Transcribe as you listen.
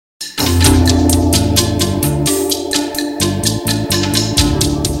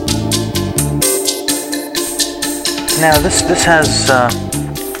Now this has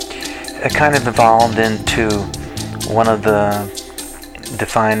kind of evolved into one of the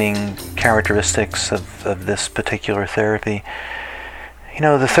defining characteristics of this particular therapy. You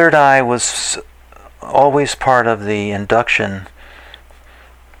know, the third eye was always part of the induction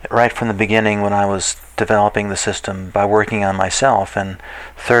right from the beginning when I was developing the system by working on myself, and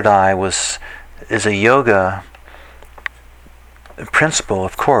third eye is a yoga principle,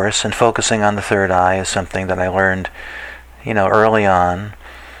 of course, and focusing on the third eye is something that I learned, early on,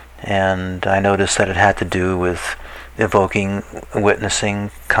 and I noticed that it had to do with evoking,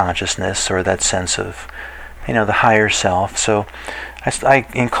 witnessing consciousness, or that sense of, the higher self. So I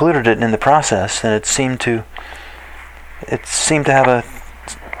included it in the process, and it seemed to have a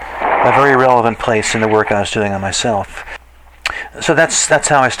very relevant place in the work I was doing on myself. So that's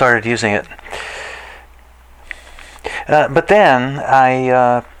how I started using it. But then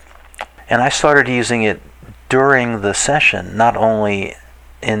I started using it during the session, not only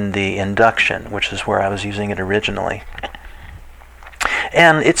in the induction, which is where I was using it originally.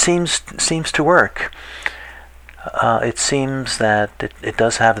 And it seems to work. It seems that it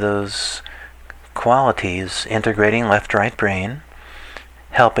does have those qualities, integrating left-right brain,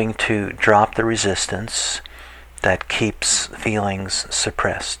 helping to drop the resistance that keeps feelings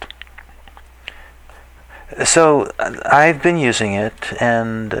suppressed. So I've been using it,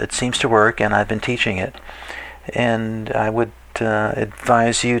 and it seems to work, and I've been teaching it, and I would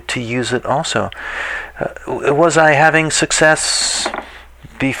advise you to use it also. Was I having success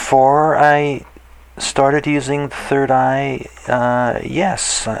before I started using the third eye?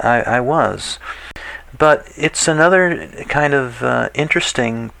 Yes, I was. But it's another kind of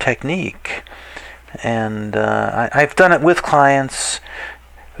interesting technique, and I've done it with clients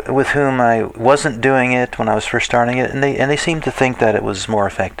with whom I wasn't doing it when I was first starting it, and they seemed to think that it was more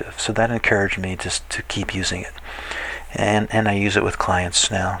effective. So that encouraged me just to keep using it, and I use it with clients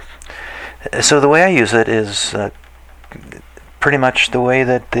now. So the way I use it is pretty much the way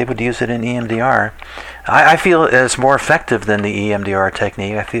that they would use it in EMDR. I feel it's more effective than the EMDR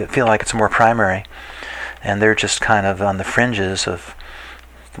technique. I feel like it's more primary, and they're just kind of on the fringes of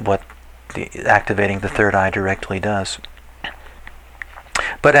what activating the third eye directly does.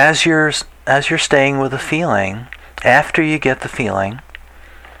 But as you're staying with the feeling, after you get the feeling,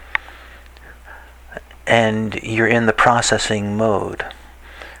 and you're in the processing mode,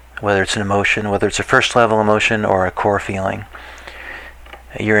 whether it's an emotion, whether it's a first level emotion or a core feeling,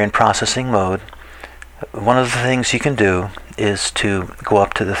 you're in processing mode. One of the things you can do is to go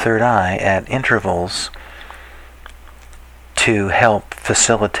up to the third eye at intervals to help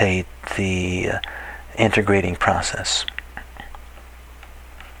facilitate the integrating process.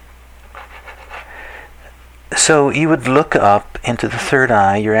 So you would look up into the third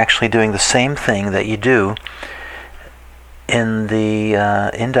eye. You're actually doing the same thing that you do in the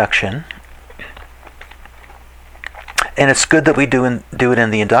induction. And it's good that we do it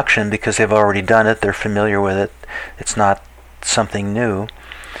in the induction because they've already done it. They're familiar with it. It's not something new.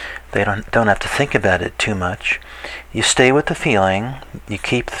 They don't have to think about it too much. You stay with the feeling. You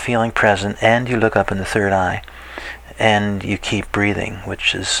keep the feeling present, and you look up in the third eye, and you keep breathing,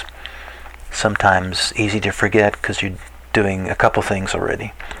 which is sometimes easy to forget because you're doing a couple things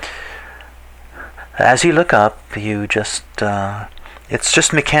already. As you look up, you just it's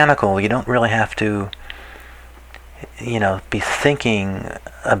just mechanical. You don't really have to be thinking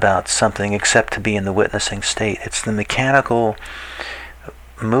about something except to be in the witnessing state. It's the mechanical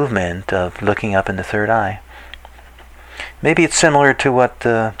movement of looking up in the third eye. Maybe it's similar to what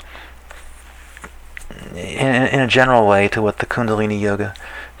in a general way to what the Kundalini yoga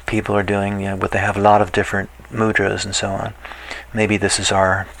people are doing, but they have a lot of different mudras and so on. Maybe this is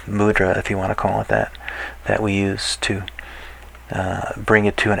our mudra, if you want to call it that we use to bring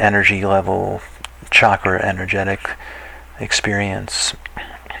it to an energy level, chakra energetic experience.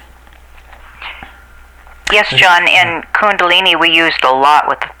 Yes, John, in Kundalini we used a lot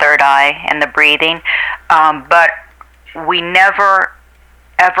with the third eye and the breathing, but we never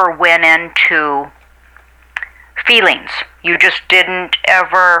ever went into feelings. You just didn't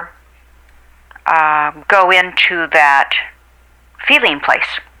ever go into that feeling place.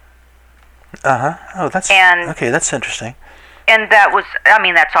 Oh, that's interesting. And that was,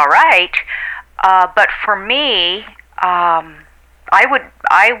 that's all right. But for me, I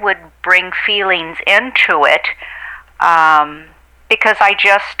would bring feelings into it because I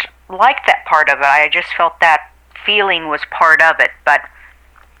just liked that part of it. I just felt that feeling was part of it. But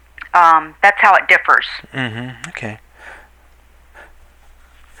that's how it differs. Mm-hmm. Okay.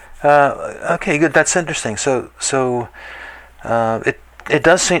 Okay, good. That's interesting. So it it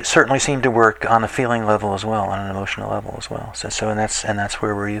does certainly seem to work on a feeling level as well, on an emotional level as well. And that's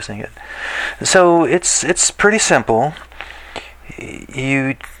where we're using it. So it's pretty simple.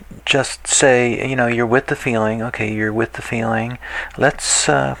 You just say, you're with the feeling. Okay, you're with the feeling. Let's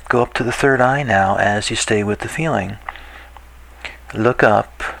go up to the third eye now as you stay with the feeling. Look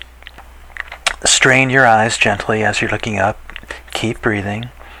up. Strain your eyes gently as you're looking up. Keep breathing.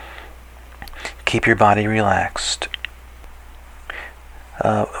 Keep your body relaxed.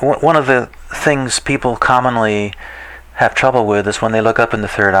 One of the things people commonly have trouble with is when they look up in the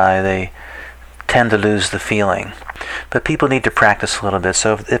third eye, they tend to lose the feeling. But people need to practice a little bit.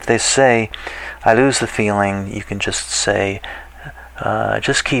 So if they say, I lose the feeling, you can just say,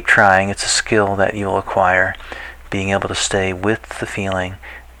 just keep trying. It's a skill that you'll acquire, being able to stay with the feeling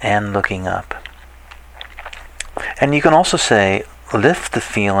and looking up. And you can also say, lift the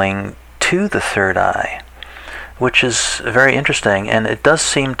feeling to the third eye, which is very interesting, and it does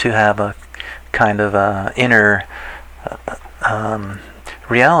seem to have a kind of inner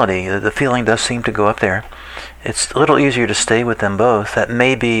reality. The feeling does seem to go up there. It's a little easier to stay with them both. That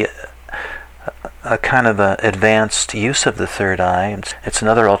may be a kind of a advanced use of the third eye. It's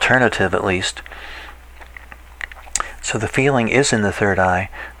another alternative, at least. So the feeling is in the third eye.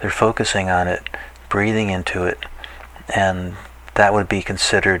 They're focusing on it, breathing into it, and that would be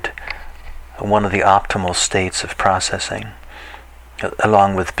considered one of the optimal states of processing,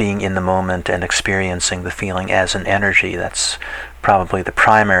 along with being in the moment and experiencing the feeling as an energy. That's probably the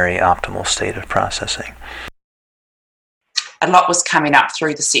primary optimal state of processing. A lot was coming up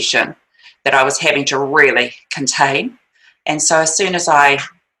through the session that I was having to really contain. And so as soon as I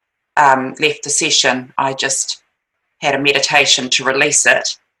left the session, I just had a meditation to release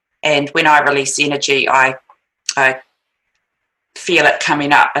it. And when I release energy, I feel it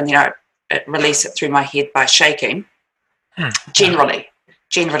coming up, and release it through my head by shaking. Generally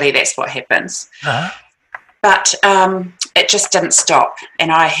that's what happens. Uh-huh. But it just didn't stop,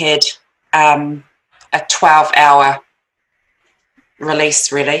 and I had a 12-hour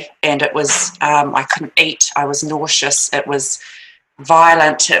release, really, and it was I couldn't eat. I was nauseous. It was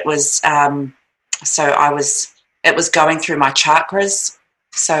violent. It was it was going through my chakras,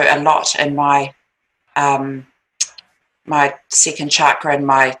 so a lot in my my second chakra and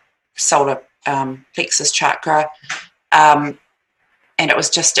my solar plexus chakra, and it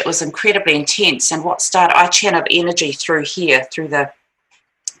was incredibly intense. And I channeled energy through here, through the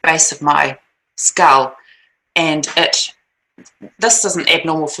base of my skull, and this isn't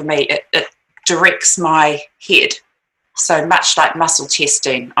abnormal for me. It directs my head. So much like muscle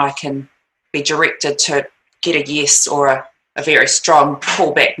testing, I can be directed to get a yes or a very strong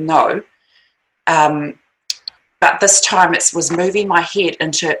pullback no. But this time it was moving my head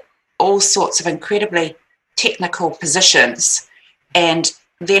into all sorts of incredibly technical positions, and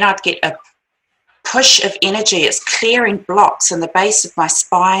then I'd get a push of energy. It's clearing blocks in the base of my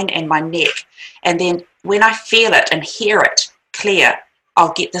spine and my neck, and then when I feel it and hear it clear,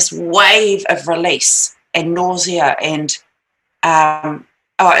 I'll get this wave of release and nausea, and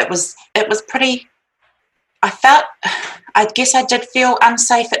it was pretty. I guess I did feel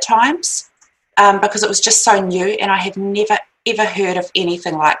unsafe at times because it was just so new, and I have never ever heard of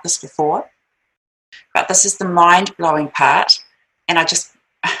anything like this before. But this is the mind-blowing part, and I just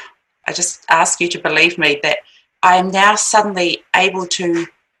ask you to believe me that I am now suddenly able to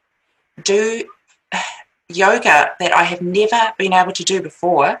do yoga that I have never been able to do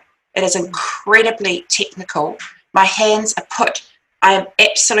before. It is incredibly technical. My hands are I am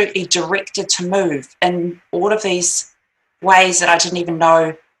absolutely directed to move in all of these ways that I didn't even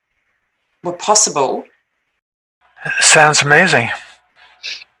know were possible. Sounds amazing.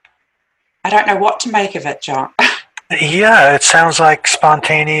 I don't know what to make of it, John. Yeah, it sounds like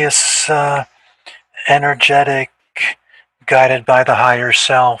spontaneous, energetic, guided by the higher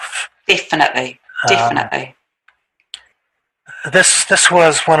self. Definitely. This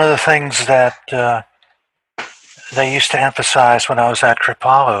was one of the things that they used to emphasize when I was at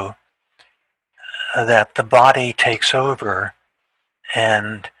Kripalu, that the body takes over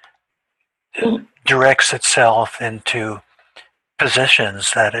and directs itself into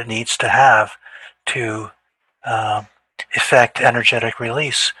positions that it needs to have to effect energetic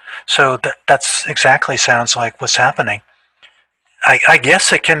release. So that's exactly sounds like what's happening. I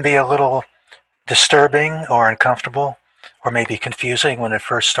guess it can be a little disturbing or uncomfortable or maybe confusing when it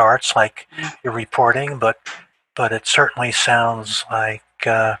first starts, like you're reporting, but it certainly sounds like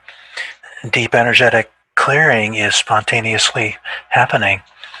deep energetic clearing is spontaneously happening.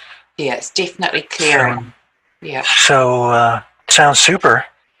 Yeah, it's definitely clearing. So sounds super.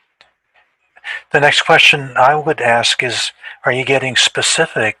 The next question I would ask is, are you getting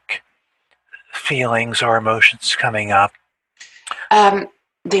specific feelings or emotions coming up?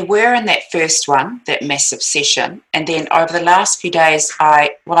 There were in that first one, that massive session, and then over the last few days,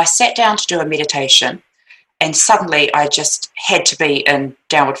 I sat down to do a meditation, and suddenly I just had to be in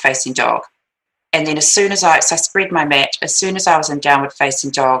downward facing dog. And then so I spread my mat, as soon as I was in downward facing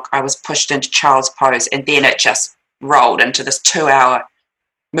dog, I was pushed into child's pose, and then it just rolled into this 2-hour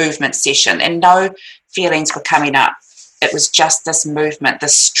movement session, and no feelings were coming up. It was just this movement,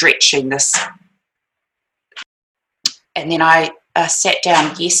 this stretching, this. And then I sat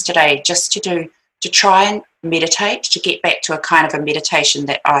down yesterday just to try and meditate, to get back to a kind of a meditation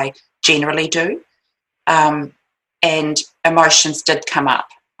that I generally do. And emotions did come up.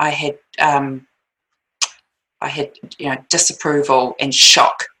 I had disapproval and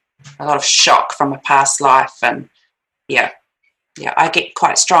shock, a lot of shock from a past life, and I get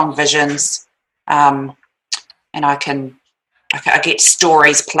quite strong visions, and I get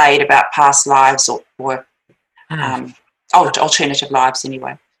stories played about past lives or alternative lives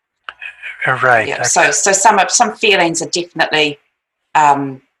anyway. Right. Yeah. So some feelings are definitely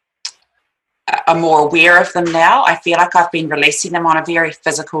are more aware of them now. I feel like I've been releasing them on a very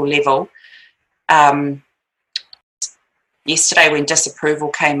physical level. Yesterday when disapproval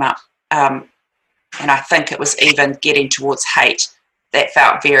came up, and I think it was even getting towards hate, that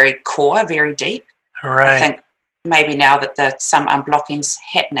felt very core, very deep. Right. I think maybe now that some unblocking's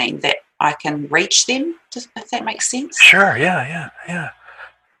happening, that I can reach them, if that makes sense. Sure, yeah.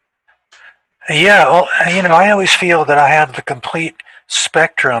 Yeah, well, I always feel that I have the complete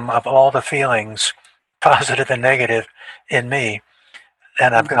spectrum of all the feelings, positive and negative, in me,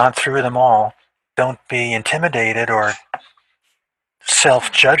 and I've gone through them all. Don't be intimidated or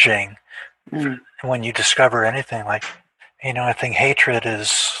self-judging when you discover anything. Like, I think hatred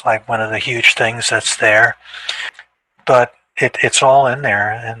is like one of the huge things that's there, but it's all in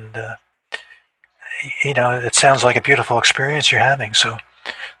there, and it sounds like a beautiful experience you're having, so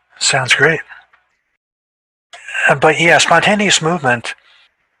sounds great. But yeah, spontaneous movement,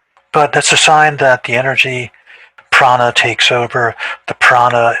 but that's a sign that the energy prana takes over. The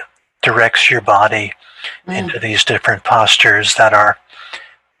prana directs your body into these different postures that are,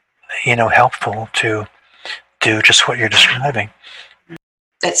 helpful to do just what you're describing.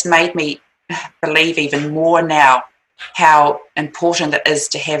 It's made me believe even more now how important it is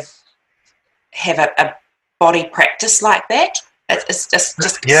to have a body practice like that. It's just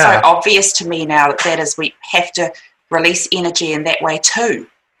so obvious to me now that is, we have to release energy in that way too.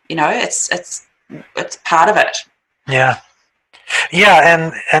 It's part of it. Yeah,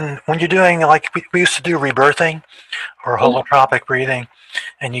 and when you're doing, like we used to do rebirthing or holotropic breathing,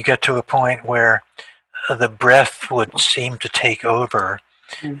 and you get to a point where the breath would seem to take over,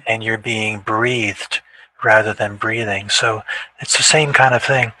 and you're being breathed rather than breathing. So it's the same kind of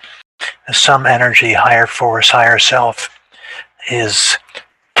thing. Some energy, higher force, higher self, is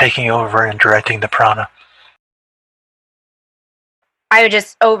taking over and directing the prana. I would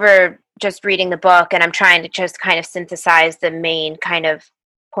just reading the book, and I'm trying to just kind of synthesize the main kind of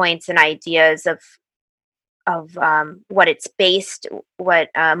points and ideas of what it's based, what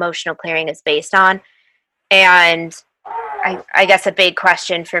emotional clearing is based on. And I guess a big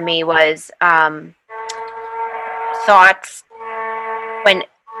question for me was thoughts. When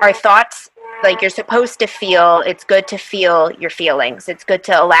our thoughts, like, you're supposed to feel, it's good to feel your feelings. It's good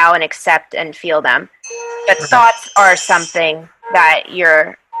to allow and accept and feel them. But thoughts are something that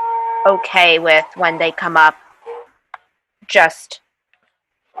you're okay with when they come up, just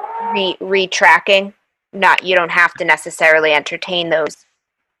retracking. You don't have to necessarily entertain those,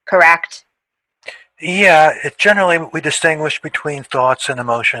 correct? Yeah, generally we distinguish between thoughts and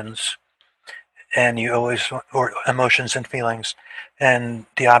emotions, or emotions and feelings. And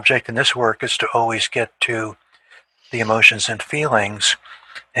the object in this work is to always get to the emotions and feelings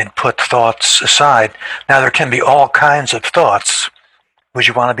and put thoughts aside. Now, there can be all kinds of thoughts. Would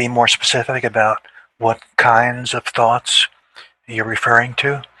you want to be more specific about what kinds of thoughts you're referring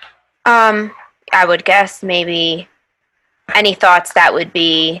to? I would guess maybe any thoughts that would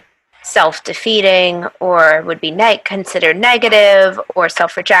be self-defeating or would be considered negative or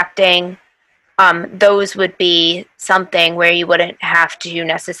self-rejecting. Those would be something where you wouldn't have to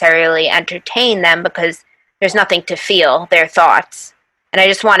necessarily entertain them because there's nothing to feel. They're thoughts. And I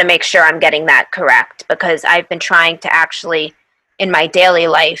just want to make sure I'm getting that correct, because I've been trying to actually, in my daily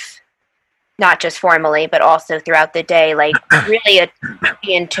life, not just formally, but also throughout the day, like really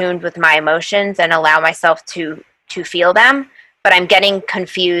be in tune with my emotions and allow myself to feel them. But I'm getting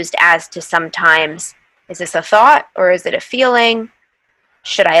confused as to sometimes, is this a thought or is it a feeling?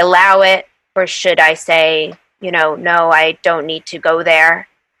 Should I allow it? Or should I say, no, I don't need to go there?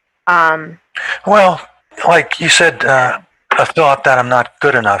 Well, like you said, a thought that I'm not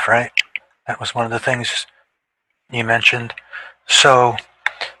good enough, right? That was one of the things you mentioned. So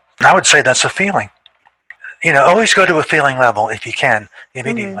I would say that's a feeling. Always go to a feeling level if you can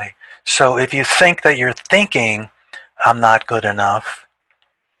immediately. Mm-hmm. So if you think that you're thinking, I'm not good enough,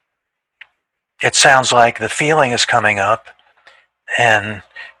 it sounds like the feeling is coming up and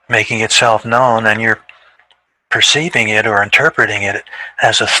making itself known, and you're perceiving it or interpreting it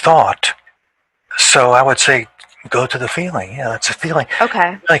as a thought. So I would say go to the feeling. Yeah, that's a feeling.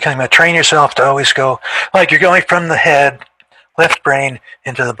 Okay. Like kind of train yourself to always go, like you're going from the head, left brain,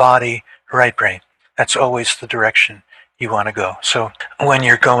 into the body, right brain. That's always the direction you want to go. So when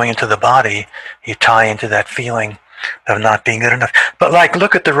you're going into the body, you tie into that feeling of not being good enough. But like,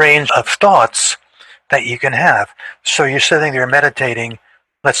 look at the range of thoughts that you can have. So you're sitting there meditating.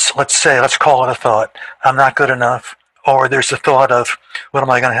 Let's call it a thought. I'm not good enough. Or there's the thought of, what am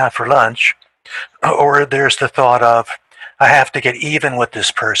I going to have for lunch? Or there's the thought of, I have to get even with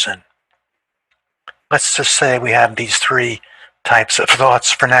this person. Let's just say we have these three types of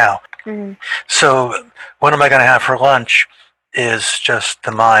thoughts for now. Mm-hmm. So what am I going to have for lunch is just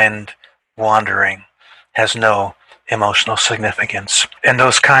the mind wandering, has no emotional significance. And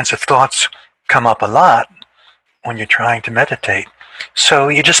those kinds of thoughts come up a lot when you're trying to meditate. So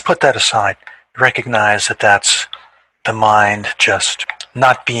you just put that aside. Recognize that that's the mind just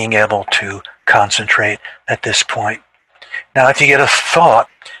not being able to concentrate at this point. Now, if you get a thought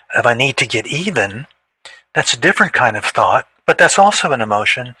of I need to get even, that's a different kind of thought, but that's also an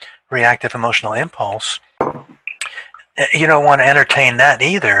emotion, reactive emotional impulse. You don't want to entertain that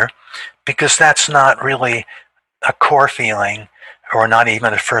either, because that's not really a core feeling or not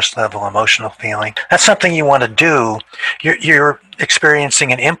even a first level emotional feeling. That's something you want to do. You're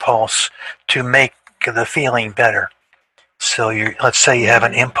experiencing an impulse to make the feeling better. So let's say you have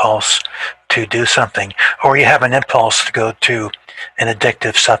an impulse to do something, or you have an impulse to go to an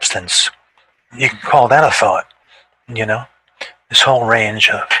addictive substance. You can call that a thought, this whole range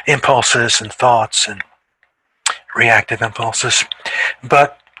of impulses and thoughts and reactive impulses.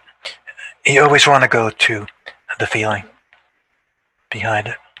 But you always want to go to the feeling behind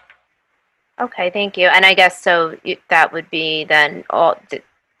it. Okay, thank you. And I guess so that would be then all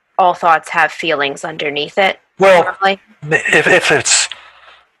thoughts have feelings underneath it. Well, normally? if it's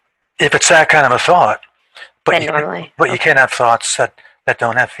that kind of a thought, but you can have thoughts that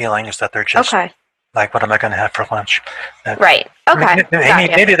don't have feelings, that they're just like, what am I going to have for lunch? Right. Okay.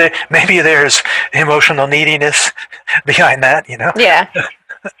 Maybe there's emotional neediness behind that, Yeah.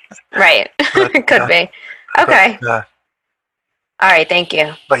 Right. But, it could be. Okay. But, all right. Thank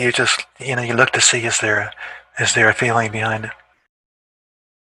you. But you just you look to see is there a feeling behind it.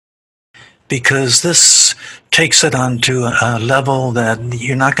 Because this takes it onto a level that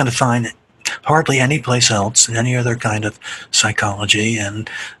you're not going to find hardly any place else in any other kind of psychology. And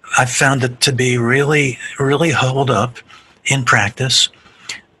I've found it to be really, really hold up in practice.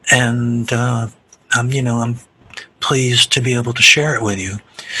 And I'm pleased to be able to share it with you.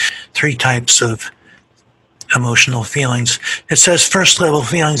 3 types of emotional feelings. It says first level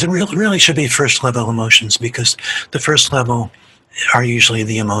feelings. It really should be first level emotions, because the first level are usually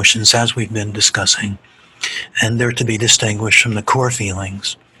the emotions, as we've been discussing, and they're to be distinguished from the core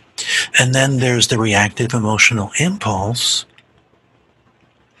feelings. And then there's the reactive emotional impulse,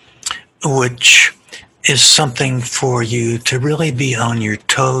 which is something for you to really be on your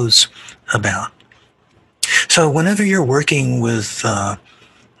toes about. So whenever you're working with a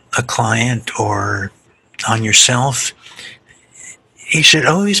client or on yourself, you should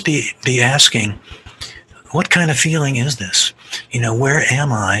always be asking, what kind of feeling is this? Where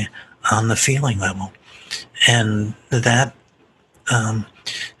am I on the feeling level? And that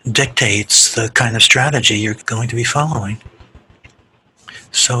dictates the kind of strategy you're going to be following.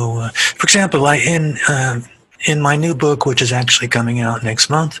 So, for example, in my new book, which is actually coming out next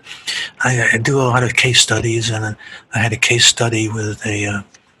month, I do a lot of case studies, and I had a case study with a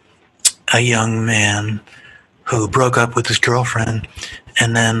young man who broke up with his girlfriend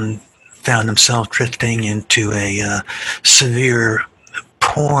and then found himself drifting into a severe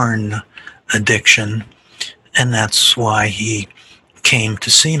porn addiction, and that's why he came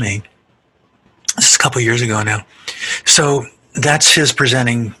to see me. This is a couple years ago now. So that's his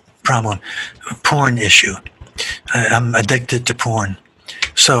presenting problem, porn issue. I'm addicted to porn.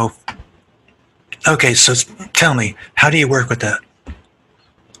 So, okay, so tell me, how do you work with that?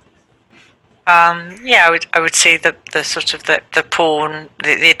 I would see the sort of the porn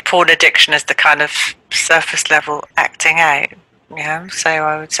addiction as the kind of surface level acting out. So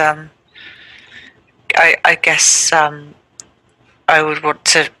I would I guess I would want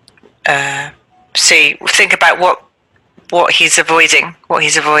to think about what he's avoiding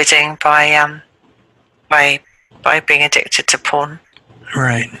by being addicted to porn.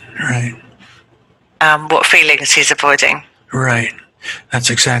 Right. What feelings he's avoiding. Right. That's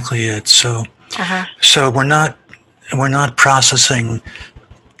exactly it. So we're not processing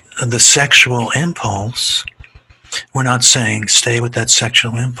the sexual impulse. We're not saying stay with that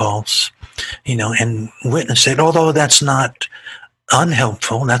sexual impulse, and witness it, although that's not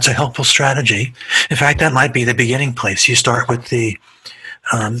unhelpful. That's a helpful strategy. In fact, that might be the beginning place. You start with this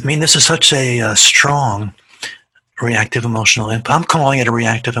is such a strong reactive emotional impulse. I'm calling it a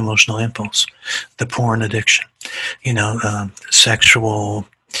reactive emotional impulse, the porn addiction, sexual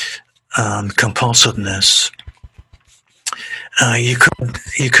compulsiveness. You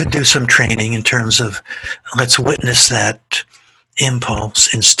could do some training in terms of let's witness that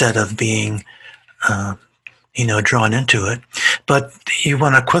impulse instead of being drawn into it. But you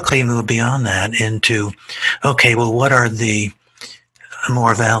want to quickly move beyond that into, okay, well, what are the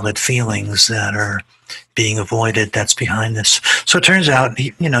more valid feelings that are being avoided that's behind this? So it turns out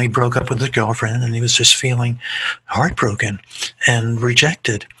he broke up with his girlfriend and he was just feeling heartbroken and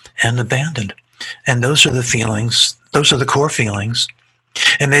rejected and abandoned. And those are the feelings, those are the core feelings.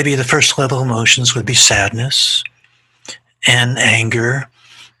 And maybe the first level emotions would be sadness and anger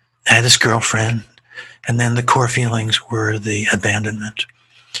at his girlfriend. And then the core feelings were the abandonment,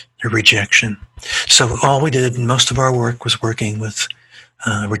 the rejection. So all we did, most of our work was working with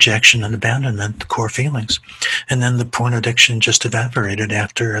rejection and abandonment, the core feelings. And then the porn addiction just evaporated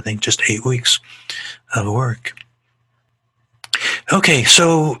after, I think, just 8 weeks of work. Okay,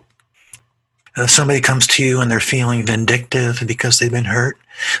 so somebody comes to you and they're feeling vindictive because they've been hurt.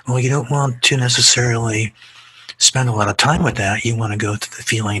 Well, you don't want to necessarily spend a lot of time with that. You want to go to the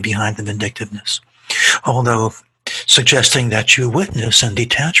feeling behind the vindictiveness. Although suggesting that you witness and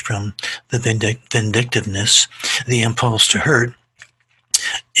detach from the vindictiveness, the impulse to hurt,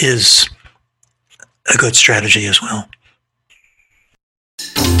 is a good strategy as well.